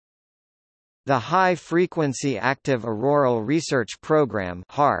The High Frequency Active Auroral Research Program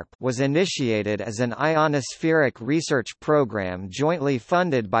 (HAARP) was initiated as an ionospheric research program jointly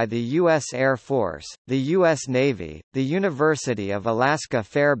funded by the U.S. Air Force, the U.S. Navy, the University of Alaska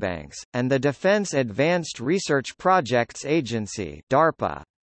Fairbanks, and the Defense Advanced Research Projects Agency (DARPA).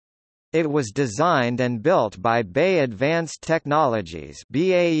 It was designed and built by Bay Advanced Technologies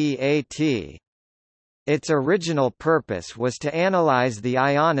 (BAEAT). Its original purpose was to analyze the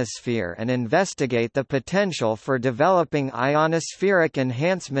ionosphere and investigate the potential for developing ionospheric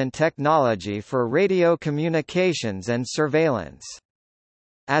enhancement technology for radio communications and surveillance.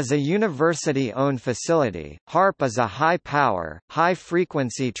 As a university-owned facility, HAARP is a high-power,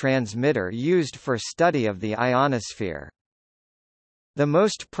 high-frequency transmitter used for study of the ionosphere. The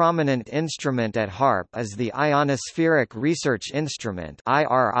most prominent instrument at HAARP is the Ionospheric Research Instrument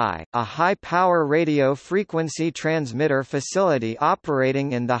 (IRI), a high-power radio frequency transmitter facility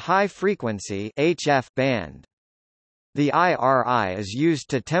operating in the high-frequency (HF) band. The IRI is used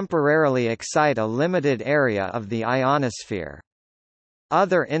to temporarily excite a limited area of the ionosphere.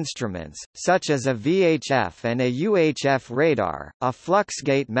 Other instruments, such as a VHF and a UHF radar, a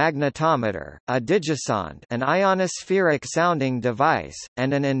fluxgate magnetometer, a digisonde, an ionospheric sounding device,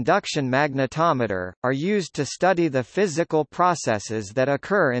 and an induction magnetometer, are used to study the physical processes that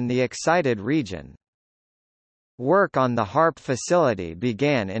occur in the excited region. Work on the HAARP facility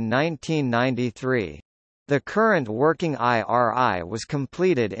began in 1993. The current working IRI was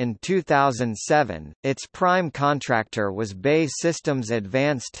completed in 2007. Its prime contractor was BAE Systems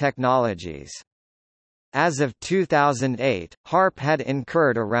Advanced Technologies. As of 2008, HAARP had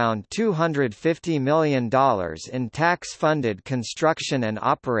incurred around $250 million in tax-funded construction and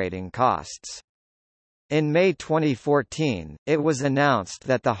operating costs. In May 2014, it was announced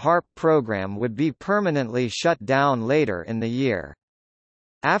that the HAARP program would be permanently shut down later in the year.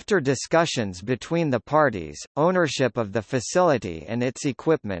 After discussions between the parties, ownership of the facility and its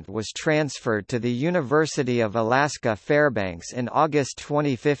equipment was transferred to the University of Alaska Fairbanks in August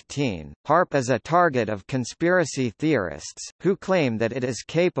 2015. HAARP is a target of conspiracy theorists, who claim that it is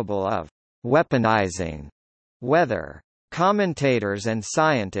capable of weaponizing weather. Commentators and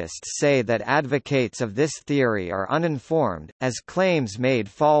scientists say that advocates of this theory are uninformed, as claims made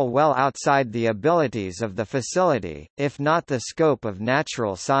fall well outside the abilities of the facility, if not the scope of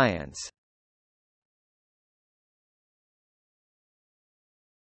natural science.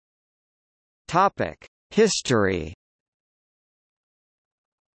 History.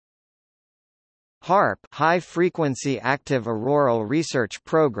 HAARP, High Frequency Active Auroral Research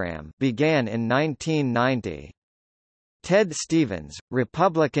Program, began in 1990. Ted Stevens,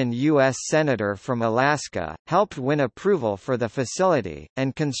 Republican U.S. Senator from Alaska, helped win approval for the facility,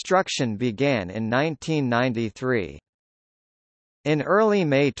 and construction began in 1993. In early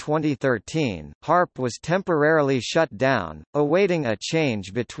May 2013, HAARP was temporarily shut down, awaiting a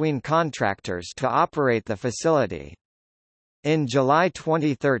change between contractors to operate the facility. In July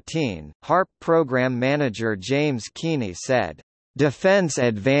 2013, HAARP program manager James Keeney said, "Defense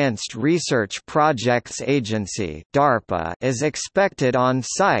Advanced Research Projects Agency (DARPA) is expected on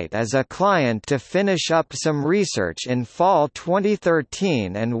site as a client to finish up some research in fall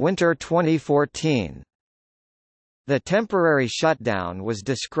 2013 and winter 2014." The temporary shutdown was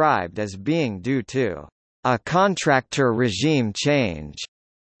described as being due to a contractor regime change.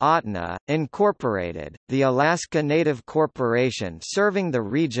 ATNA, Incorporated, the Alaska Native Corporation serving the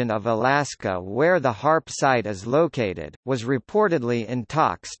region of Alaska where the HAARP site is located, was reportedly in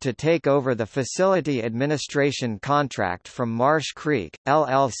talks to take over the facility administration contract from Marsh Creek,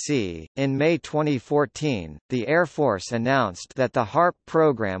 LLC. In May 2014, the Air Force announced that the HAARP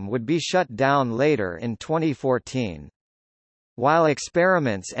program would be shut down later in 2014. While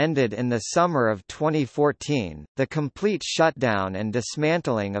experiments ended in the summer of 2014, the complete shutdown and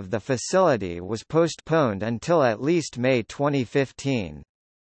dismantling of the facility was postponed until at least May 2015.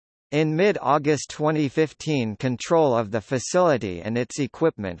 In mid-August 2015, control of the facility and its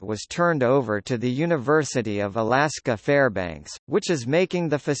equipment was turned over to the University of Alaska Fairbanks, which is making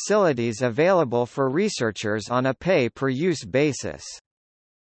the facilities available for researchers on a pay-per-use basis.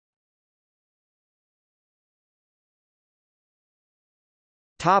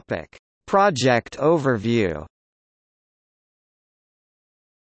 Project overview.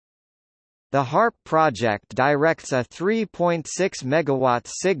 The HAARP project directs a 3.6 MW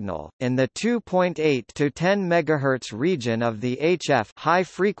signal, in the 2.8 to 10 MHz region of the HF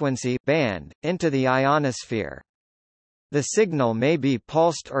high-frequency band, into the ionosphere. The signal may be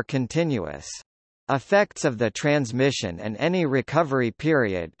pulsed or continuous. Effects of the transmission and any recovery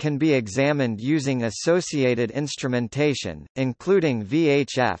period can be examined using associated instrumentation, including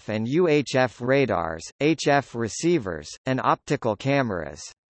VHF and UHF radars, HF receivers, and optical cameras.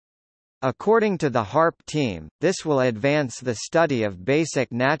 According to the HARP team, this will advance the study of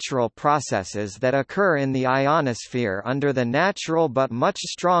basic natural processes that occur in the ionosphere under the natural but much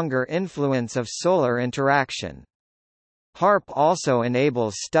stronger influence of solar interaction. HARP also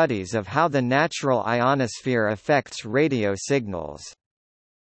enables studies of how the natural ionosphere affects radio signals.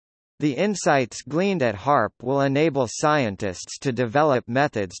 The insights gleaned at HARP will enable scientists to develop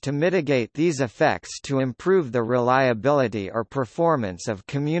methods to mitigate these effects to improve the reliability or performance of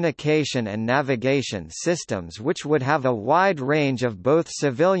communication and navigation systems, which would have a wide range of both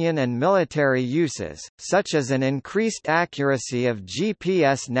civilian and military uses, such as an increased accuracy of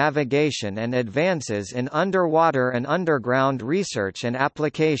GPS navigation and advances in underwater and underground research and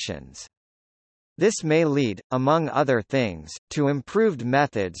applications. This may lead, among other things, to improved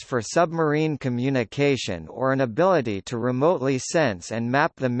methods for submarine communication or an ability to remotely sense and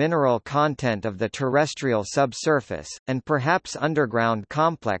map the mineral content of the terrestrial subsurface, and perhaps underground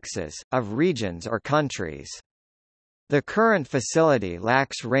complexes, of regions or countries. The current facility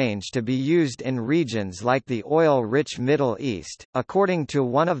lacks range to be used in regions like the oil-rich Middle East, according to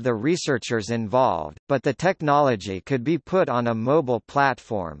one of the researchers involved, but the technology could be put on a mobile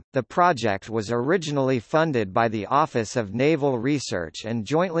platform. The project was originally funded by the Office of Naval Research and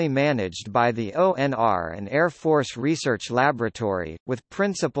jointly managed by the ONR and Air Force Research Laboratory, with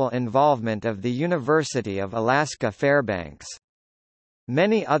principal involvement of the University of Alaska Fairbanks.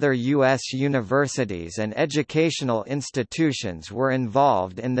 Many other U.S. universities and educational institutions were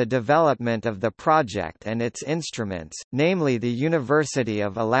involved in the development of the project and its instruments, namely the University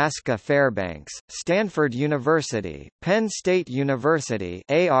of Alaska Fairbanks, Stanford University, Penn State University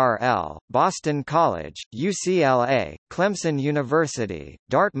 (ARL), Boston College, UCLA, Clemson University,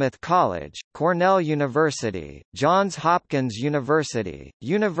 Dartmouth College, Cornell University, Johns Hopkins University,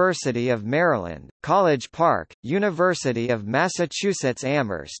 University of Maryland, College Park, University of Massachusetts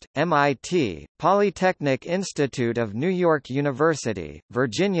Amherst, MIT, Polytechnic Institute of New York University,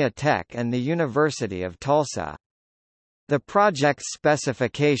 Virginia Tech and the University of Tulsa. The project's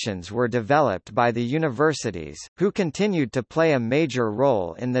specifications were developed by the universities, who continued to play a major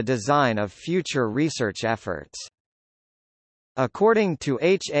role in the design of future research efforts. According to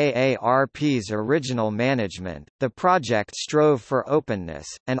HAARP's original management, the project strove for openness,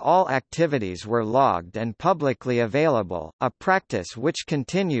 and all activities were logged and publicly available, a practice which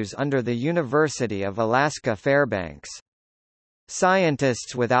continues under the University of Alaska Fairbanks.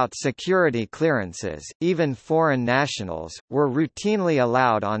 Scientists without security clearances, even foreign nationals, were routinely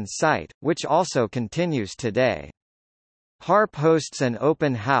allowed on site, which also continues today. HARP hosts an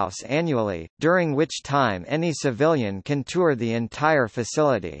open house annually, during which time any civilian can tour the entire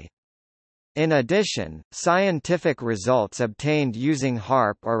facility. In addition, scientific results obtained using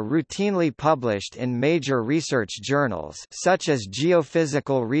HARP are routinely published in major research journals such as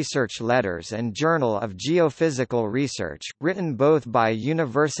Geophysical Research Letters and Journal of Geophysical Research, written both by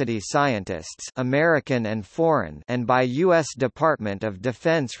university scientists, American and foreign, and by U.S. Department of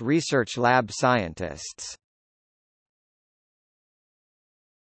Defense Research Lab scientists.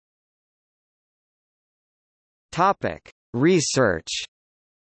 Topic: Research.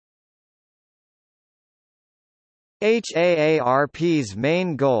 HAARP's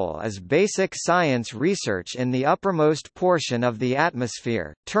main goal is basic science research in the uppermost portion of the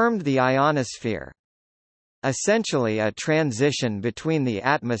atmosphere, termed the ionosphere. Essentially a transition between the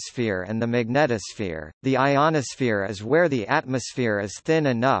atmosphere and the magnetosphere. The ionosphere is where the atmosphere is thin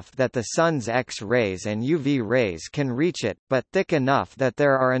enough that the sun's X-rays and UV rays can reach it, but thick enough that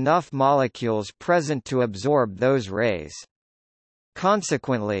there are enough molecules present to absorb those rays.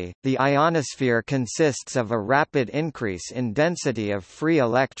 Consequently, the ionosphere consists of a rapid increase in density of free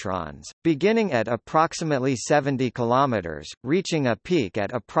electrons, beginning at approximately 70 km, reaching a peak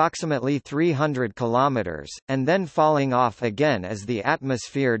at approximately 300 km, and then falling off again as the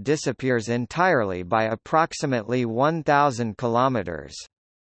atmosphere disappears entirely by approximately 1,000 km.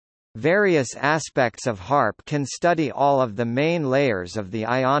 Various aspects of HARP can study all of the main layers of the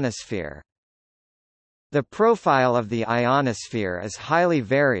ionosphere. The profile of the ionosphere is highly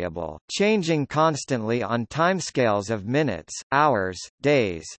variable, changing constantly on timescales of minutes, hours,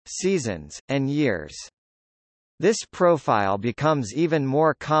 days, seasons, and years. This profile becomes even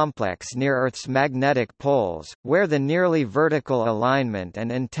more complex near Earth's magnetic poles, where the nearly vertical alignment and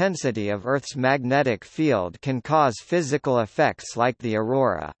intensity of Earth's magnetic field can cause physical effects like the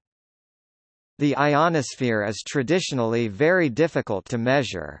aurora. The ionosphere is traditionally very difficult to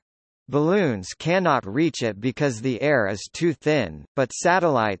measure. Balloons cannot reach it because the air is too thin, but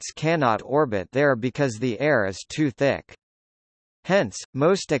satellites cannot orbit there because the air is too thick. Hence,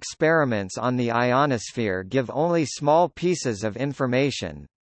 most experiments on the ionosphere give only small pieces of information.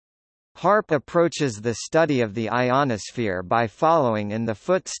 HAARP approaches the study of the ionosphere by following in the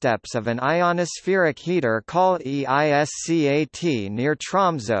footsteps of an ionospheric heater called EISCAT near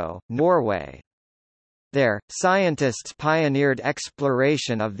Tromsø, Norway. There, scientists pioneered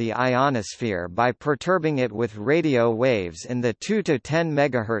exploration of the ionosphere by perturbing it with radio waves in the 2 to 10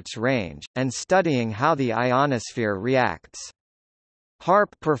 MHz range, and studying how the ionosphere reacts. HAARP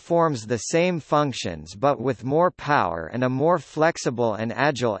performs the same functions but with more power and a more flexible and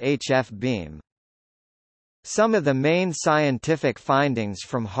agile HF beam. Some of the main scientific findings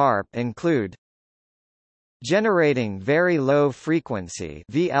from HAARP include generating very low frequency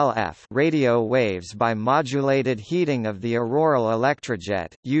 (VLF) radio waves by modulated heating of the auroral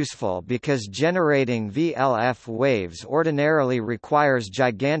electrojet, useful because generating VLF waves ordinarily requires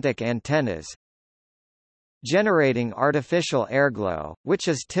gigantic antennas. Generating artificial airglow, which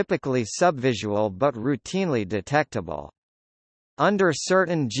is typically subvisual but routinely detectable. Under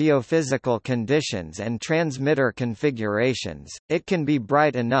certain geophysical conditions and transmitter configurations, it can be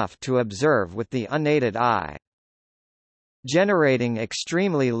bright enough to observe with the unaided eye. Generating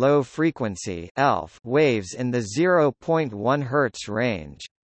extremely low frequency (ELF) waves in the 0.1 Hz range.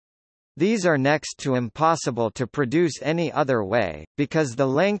 These are next to impossible to produce any other way, because the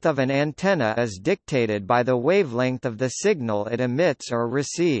length of an antenna is dictated by the wavelength of the signal it emits or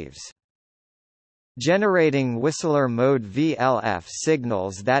receives. Generating Whistler mode VLF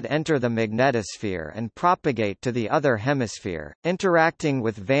signals that enter the magnetosphere and propagate to the other hemisphere, interacting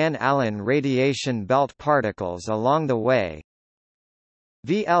with Van Allen radiation belt particles along the way.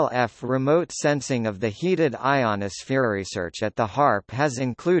 VLF remote sensing of the heated ionosphere. Research at the HAARP has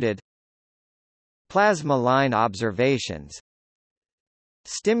included plasma line observations,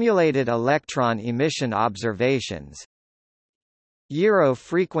 stimulated electron emission observations, gyro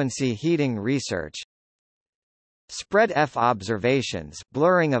frequency heating research, spread F observations,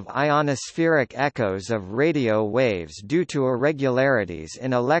 blurring of ionospheric echoes of radio waves due to irregularities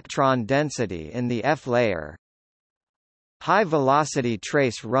in electron density in the F layer, high velocity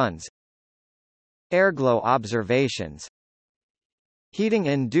trace runs, airglow observations,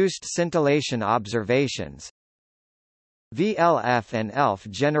 heating-induced scintillation observations, VLF and ELF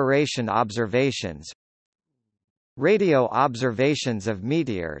generation observations, radio observations of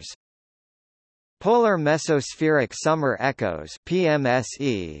meteors, polar mesospheric summer echoes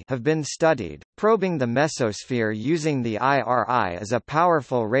 (PMSE) have been studied, probing the mesosphere using the IRI as a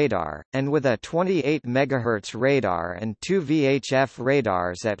powerful radar, and with a 28 MHz radar and 2 VHF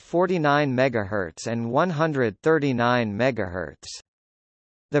radars at 49 MHz and 139 MHz.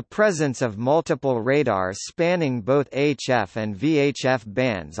 The presence of multiple radars spanning both HF and VHF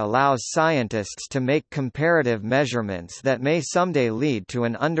bands allows scientists to make comparative measurements that may someday lead to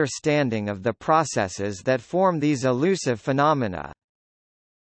an understanding of the processes that form these elusive phenomena.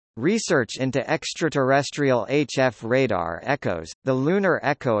 Research into extraterrestrial HF radar echoes, the Lunar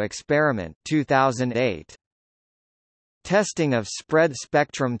Echo Experiment 2008. Testing of spread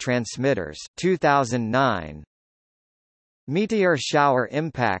spectrum transmitters 2009. Meteor shower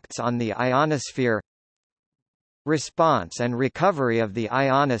impacts on the ionosphere. Response and recovery of the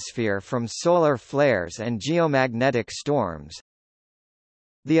ionosphere from solar flares and geomagnetic storms.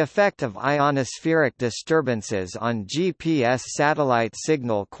 The effect of ionospheric disturbances on GPS satellite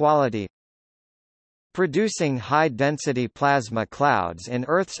signal quality. Producing high-density plasma clouds in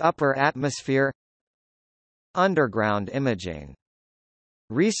Earth's upper atmosphere. Underground imaging.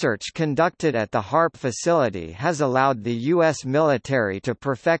 Research conducted at the HAARP facility has allowed the U.S. military to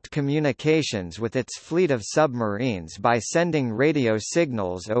perfect communications with its fleet of submarines by sending radio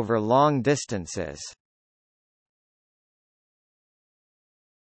signals over long distances.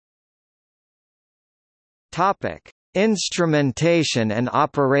 Topic: Instrumentation and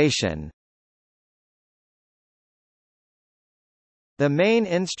operation. The main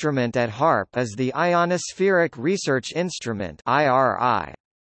instrument at HAARP is the Ionospheric Research Instrument (IRI).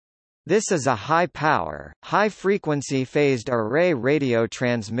 This is a high-power, high-frequency phased array radio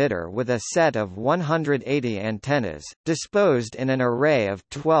transmitter with a set of 180 antennas, disposed in an array of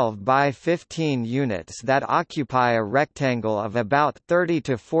 12 by 15 units that occupy a rectangle of about 30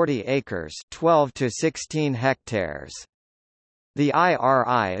 to 40 acres, 12 to 16 hectares. The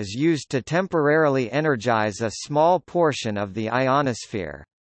IRI is used to temporarily energize a small portion of the ionosphere.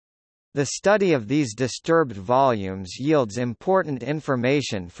 The study of these disturbed volumes yields important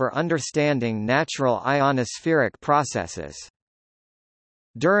information for understanding natural ionospheric processes.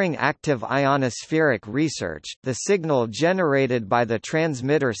 During active ionospheric research, the signal generated by the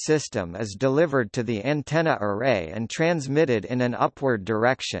transmitter system is delivered to the antenna array and transmitted in an upward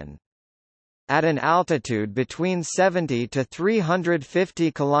direction. At an altitude between 70 to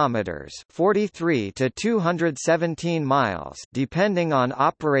 350 kilometers (43 to 217 miles), depending on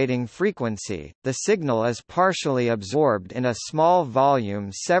operating frequency, the signal is partially absorbed in a small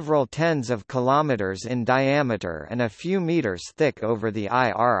volume several tens of kilometers in diameter and a few meters thick over the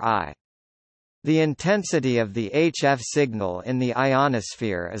IRI. The intensity of the HF signal in the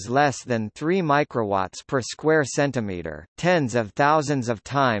ionosphere is less than 3 microwatts per square centimeter, tens of thousands of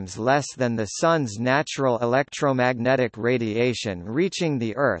times less than the Sun's natural electromagnetic radiation reaching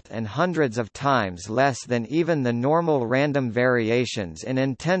the Earth and hundreds of times less than even the normal random variations in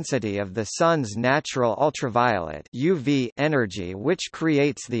intensity of the Sun's natural ultraviolet (UV) energy which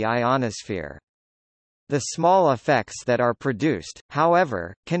creates the ionosphere. The small effects that are produced,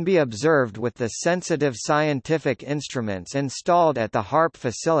 however, can be observed with the sensitive scientific instruments installed at the HARP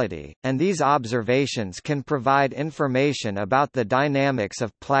facility, and these observations can provide information about the dynamics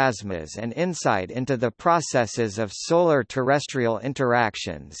of plasmas and insight into the processes of solar-terrestrial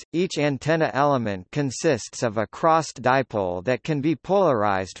interactions. Each antenna element consists of a crossed dipole that can be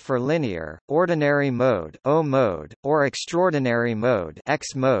polarized for linear, ordinary mode O mode, or extraordinary mode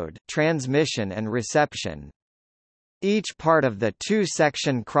X mode transmission and reception. Each part of the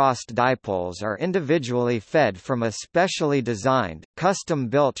two-section crossed dipoles are individually fed from a specially designed,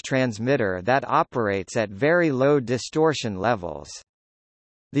 custom-built transmitter that operates at very low distortion levels.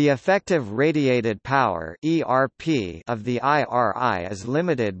 The effective radiated power (ERP) of the IRI is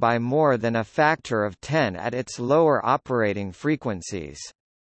limited by more than a factor of 10 at its lower operating frequencies.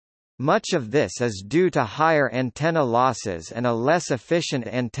 Much of this is due to higher antenna losses and a less efficient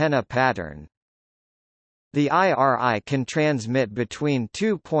antenna pattern. The IRI can transmit between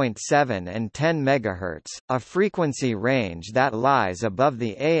 2.7 and 10 MHz, a frequency range that lies above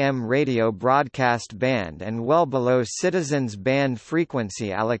the AM radio broadcast band and well below citizens' band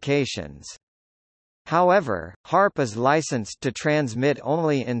frequency allocations. However, HARP is licensed to transmit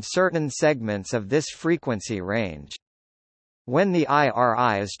only in certain segments of this frequency range. When the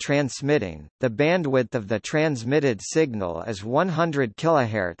IRI is transmitting, the bandwidth of the transmitted signal is 100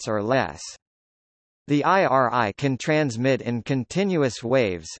 kHz or less. The IRI can transmit in continuous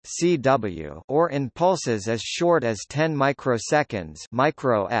waves (CW) or in pulses as short as 10 microseconds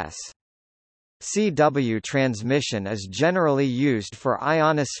 (micro-s). CW transmission is generally used for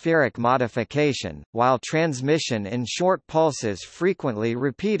ionospheric modification, while transmission in short pulses frequently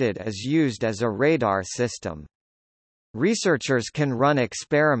repeated is used as a radar system. Researchers can run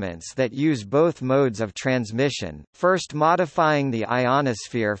experiments that use both modes of transmission, first modifying the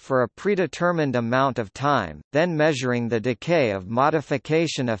ionosphere for a predetermined amount of time, then measuring the decay of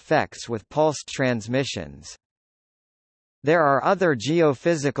modification effects with pulsed transmissions. There are other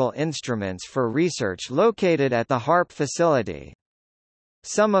geophysical instruments for research located at the HARP facility.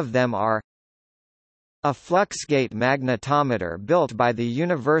 Some of them are a fluxgate magnetometer built by the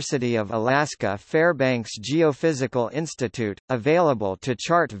University of Alaska Fairbanks Geophysical Institute, available to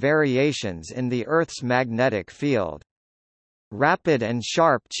chart variations in the Earth's magnetic field. Rapid and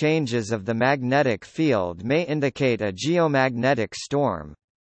sharp changes of the magnetic field may indicate a geomagnetic storm.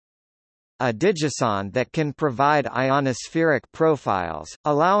 A digisonde that can provide ionospheric profiles,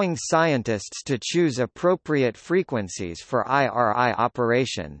 allowing scientists to choose appropriate frequencies for IRI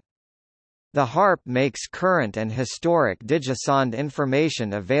operation. The HARP makes current and historic digisonde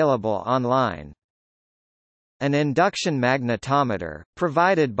information available online. An induction magnetometer,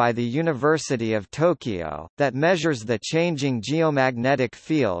 provided by the University of Tokyo, that measures the changing geomagnetic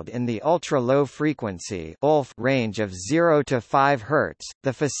field in the ultra-low frequency range of 0 to 5 Hz.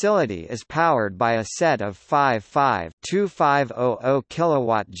 The facility is powered by a set of 2500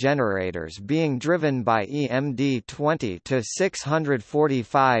 kilowatt generators being driven by EMD 20 to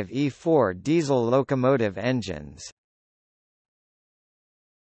 645 E4 diesel locomotive engines.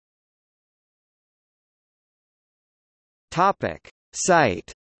 Topic: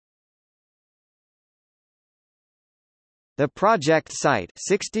 Site. The project site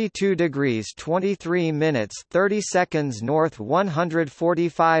 62 degrees 23 minutes 30 seconds north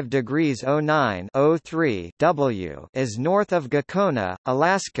 145 degrees 0903 W is north of Gakona,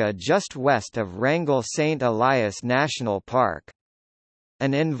 Alaska, just west of Wrangell-St. Elias National Park.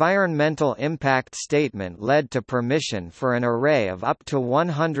 An environmental impact statement led to permission for an array of up to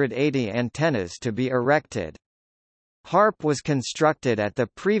 180 antennas to be erected. HARP was constructed at the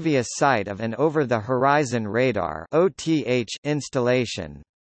previous site of an over-the-horizon radar (OTH) installation.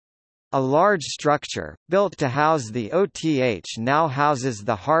 A large structure, built to house the OTH, now houses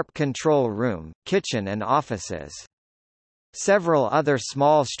the HARP control room, kitchen and offices. Several other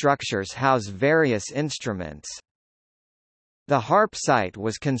small structures house various instruments. The HARP site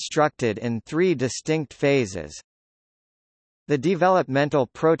was constructed in 3 distinct phases. The developmental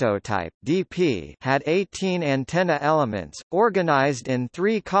prototype (DP) had 18 antenna elements, organized in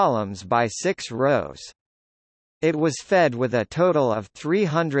 3 columns by 6 rows. It was fed with a total of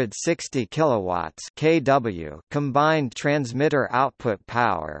 360 kilowatts (kW) combined transmitter output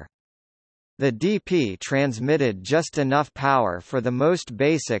power. The DP transmitted just enough power for the most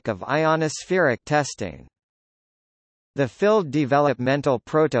basic of ionospheric testing. The filled developmental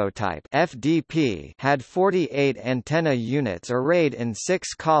prototype (FDP) had 48 antenna units arrayed in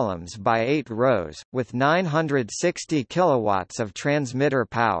 6 columns by 8 rows, with 960 kilowatts of transmitter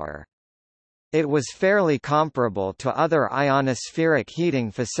power. It was fairly comparable to other ionospheric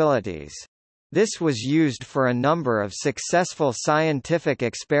heating facilities. This was used for a number of successful scientific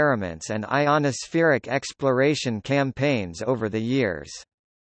experiments and ionospheric exploration campaigns over the years.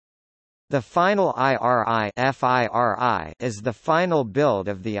 The final IRI is the final build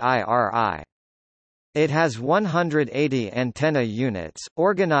of the IRI. It has 180 antenna units,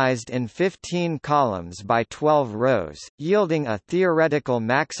 organized in 15 columns by 12 rows, yielding a theoretical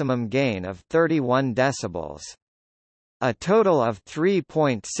maximum gain of 31 decibels. A total of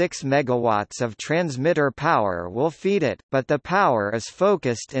 3.6 megawatts of transmitter power will feed it, but the power is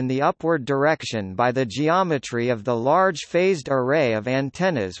focused in the upward direction by the geometry of the large phased array of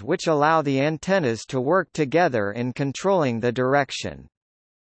antennas, which allow the antennas to work together in controlling the direction.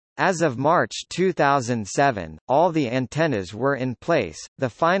 As of March 2007, all the antennas were in place, the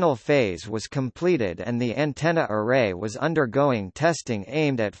final phase was completed and the antenna array was undergoing testing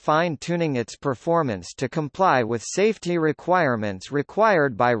aimed at fine-tuning its performance to comply with safety requirements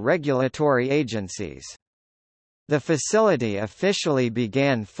required by regulatory agencies. The facility officially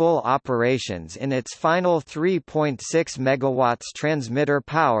began full operations in its final 3.6 MW transmitter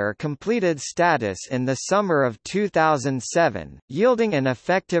power completed status in the summer of 2007, yielding an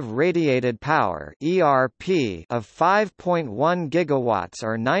effective radiated power (ERP) of 5.1 GW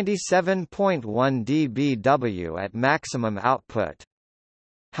or 97.1 dBW at maximum output.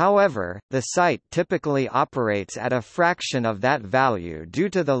 However, the site typically operates at a fraction of that value due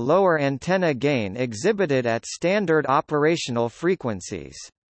to the lower antenna gain exhibited at standard operational frequencies.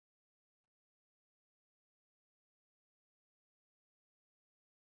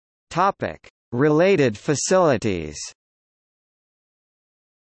 Topic: Related facilities.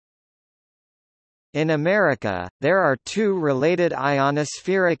 In America, there are 2 related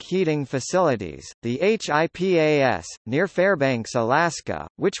ionospheric heating facilities, the HIPAS, near Fairbanks, Alaska,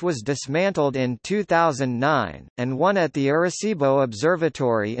 which was dismantled in 2009, and one at the Arecibo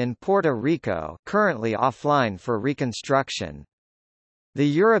Observatory in Puerto Rico, currently offline for reconstruction. The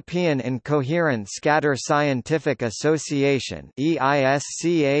European Incoherent Scatter Scientific Association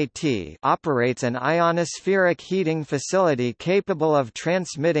 (EISCAT) operates an ionospheric heating facility capable of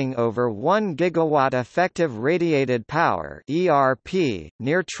transmitting over 1 gigawatt effective radiated power (ERP)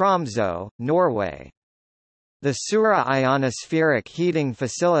 near Tromsø, Norway. The Sura Ionospheric Heating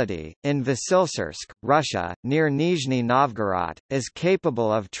Facility, in Vasilsursk, Russia, near Nizhny Novgorod, is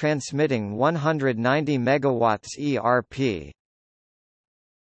capable of transmitting 190 megawatts ERP.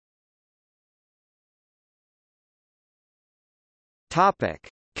 Topic: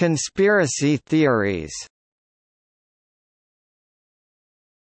 Conspiracy theories.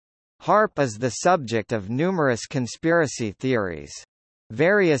 HARP is the subject of numerous conspiracy theories.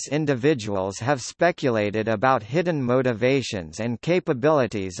 Various individuals have speculated about hidden motivations and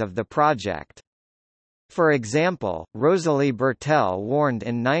capabilities of the project. For example, Rosalie Bertell warned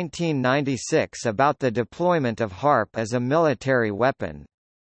in 1996 about the deployment of HARP as a military weapon.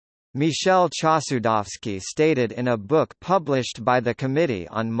 Michel Chossudovsky stated in a book published by the Committee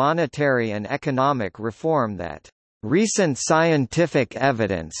on Monetary and Economic Reform that recent scientific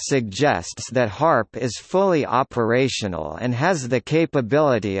evidence suggests that HARP is fully operational and has the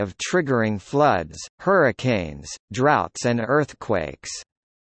capability of triggering floods, hurricanes, droughts and earthquakes.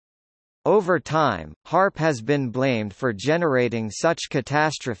 Over time, HARP has been blamed for generating such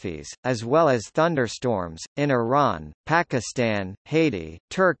catastrophes, as well as thunderstorms, in Iran, Pakistan, Haiti,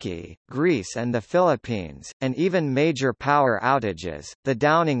 Turkey, Greece, and the Philippines, and even major power outages, the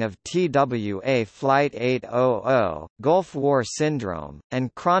downing of TWA Flight 800, Gulf War syndrome,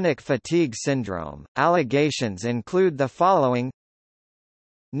 and chronic fatigue syndrome. Allegations include the following: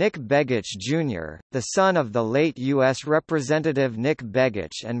 Nick Begich Jr., the son of the late U.S. Representative Nick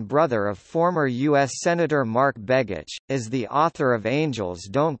Begich and brother of former U.S. Senator Mark Begich, is the author of Angels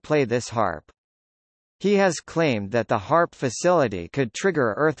Don't Play This Harp. He has claimed that the HAARP facility could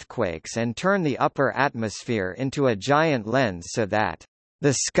trigger earthquakes and turn the upper atmosphere into a giant lens so that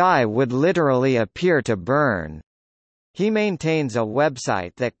the sky would literally appear to burn. He maintains a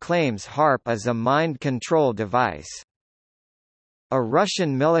website that claims HAARP is a mind control device. A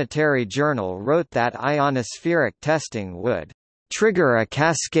Russian military journal wrote that ionospheric testing would trigger a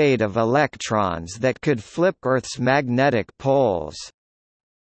cascade of electrons that could flip Earth's magnetic poles.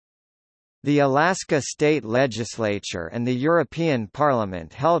 The Alaska State Legislature and the European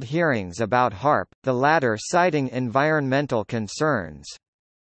Parliament held hearings about HAARP, the latter citing environmental concerns.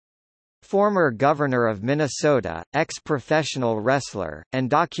 Former Governor of Minnesota, ex-professional wrestler, and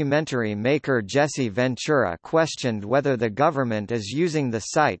documentary maker Jesse Ventura questioned whether the government is using the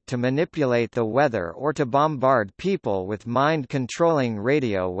site to manipulate the weather or to bombard people with mind-controlling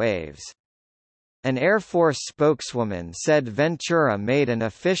radio waves. An Air Force spokeswoman said Ventura made an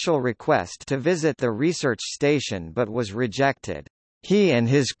official request to visit the research station but was rejected. He and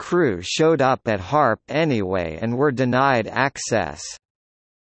his crew showed up at HAARP anyway and were denied access.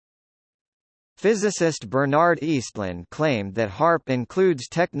 Physicist Bernard Eastlund claimed that HAARP includes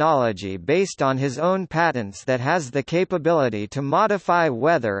technology based on his own patents that has the capability to modify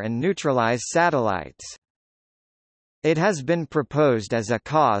weather and neutralize satellites. It has been proposed as a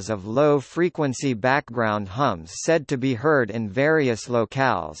cause of low-frequency background hums said to be heard in various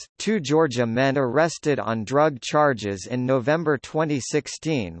locales. Two Georgia men arrested on drug charges in November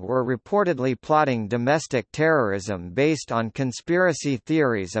 2016 were reportedly plotting domestic terrorism based on conspiracy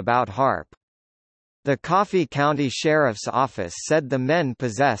theories about HAARP. The Coffee County Sheriff's Office said the men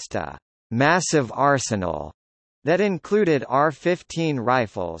possessed a massive arsenal that included AR-15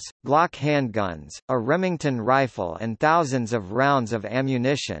 rifles, Glock handguns, a Remington rifle and thousands of rounds of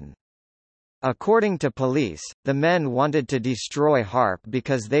ammunition. According to police, the men wanted to destroy HAARP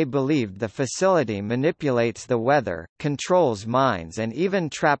because they believed the facility manipulates the weather, controls minds and even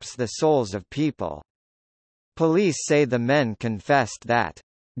traps the souls of people. Police say the men confessed that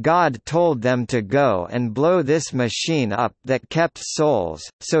God told them to go and blow this machine up that kept souls,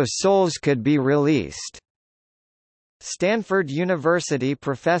 so souls could be released. Stanford University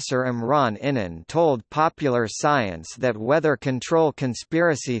professor Imran Inan told Popular Science that weather control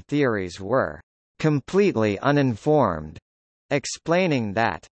conspiracy theories were completely uninformed, explaining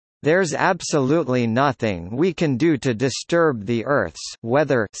that there's absolutely nothing we can do to disturb the Earth's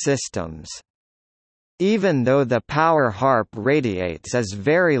weather systems. Even though the power HAARP radiates is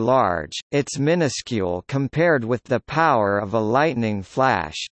very large, it's minuscule compared with the power of a lightning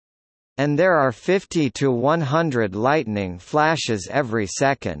flash. And there are 50 to 100 lightning flashes every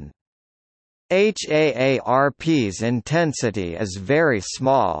second. HAARP's intensity is very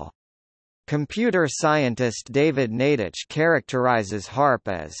small. Computer scientist David Nadich characterizes HAARP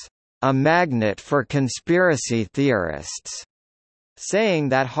as a magnet for conspiracy theorists, saying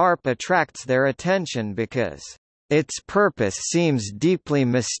that HAARP attracts their attention because its purpose seems deeply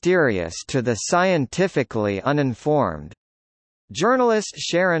mysterious to the scientifically uninformed. Journalist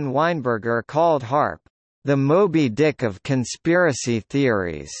Sharon Weinberger called HAARP the Moby Dick of conspiracy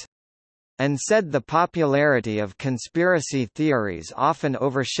theories, and said the popularity of conspiracy theories often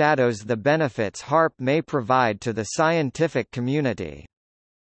overshadows the benefits HAARP may provide to the scientific community.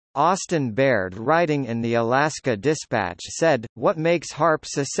 Austin Baird, writing in the Alaska Dispatch, said, "What makes HAARP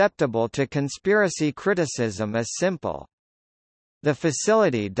susceptible to conspiracy criticism is simple. The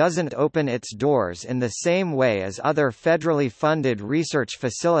facility doesn't open its doors in the same way as other federally funded research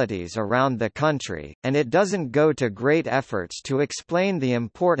facilities around the country, and it doesn't go to great efforts to explain the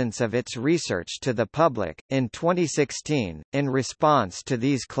importance of its research to the public." In 2016, in response to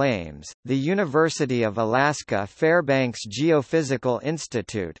these claims, the University of Alaska Fairbanks Geophysical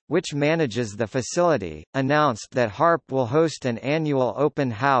Institute, which manages the facility, announced that HAARP will host an annual open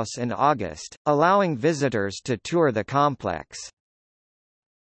house in August, allowing visitors to tour the complex.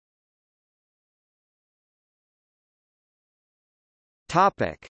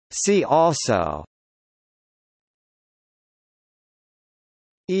 See also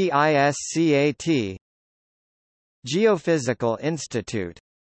EISCAT, Geophysical Institute,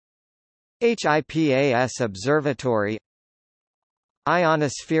 HIPAS Observatory,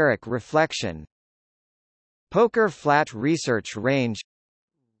 Ionospheric reflection, Poker Flat Research Range,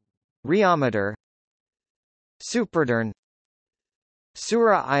 Rheometer, Superdurn,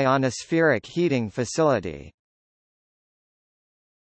 Sura Ionospheric Heating Facility.